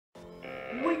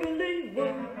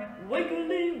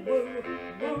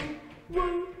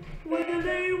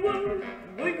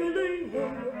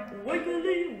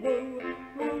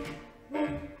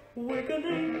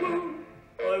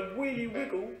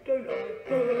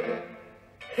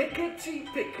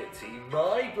Hickety-pickety,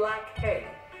 my black hen,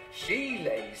 she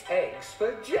lays eggs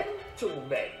for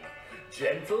gentlemen.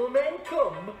 Gentlemen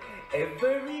come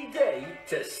every day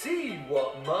to see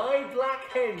what my black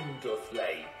hen doth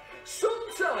lay.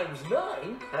 Sometimes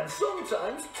 9 and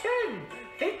sometimes 10.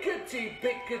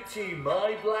 Hickety-pickety,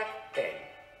 my black hen.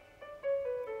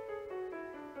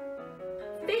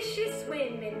 Fishes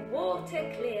swim in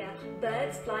water clear,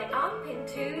 birds fly up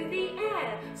into the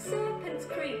air, serpents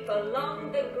creep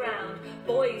along the ground,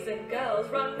 boys and girls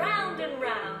run round and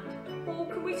round. Oh,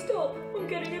 can we stop? I'm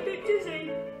getting a bit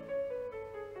dizzy.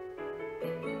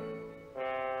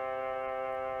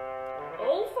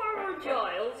 Old Farmer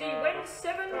Giles, he went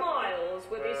 7 miles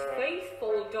with his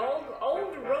faithful dog,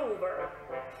 old Rover.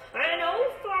 And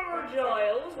old Farmer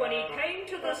Giles, when he came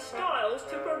to the stiles,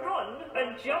 took a run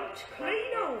and jumped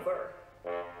clean over.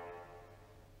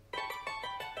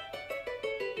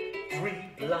 3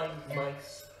 blind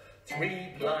mice,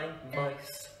 3 blind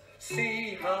mice,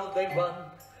 see how they run,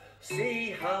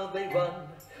 see how they run.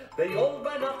 They all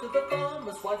ran after the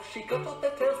farmer's wife, she cut off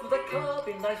their tails with a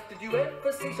carving knife. Did you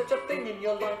ever see such a thing in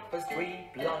your life as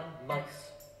 3 blind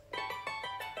mice?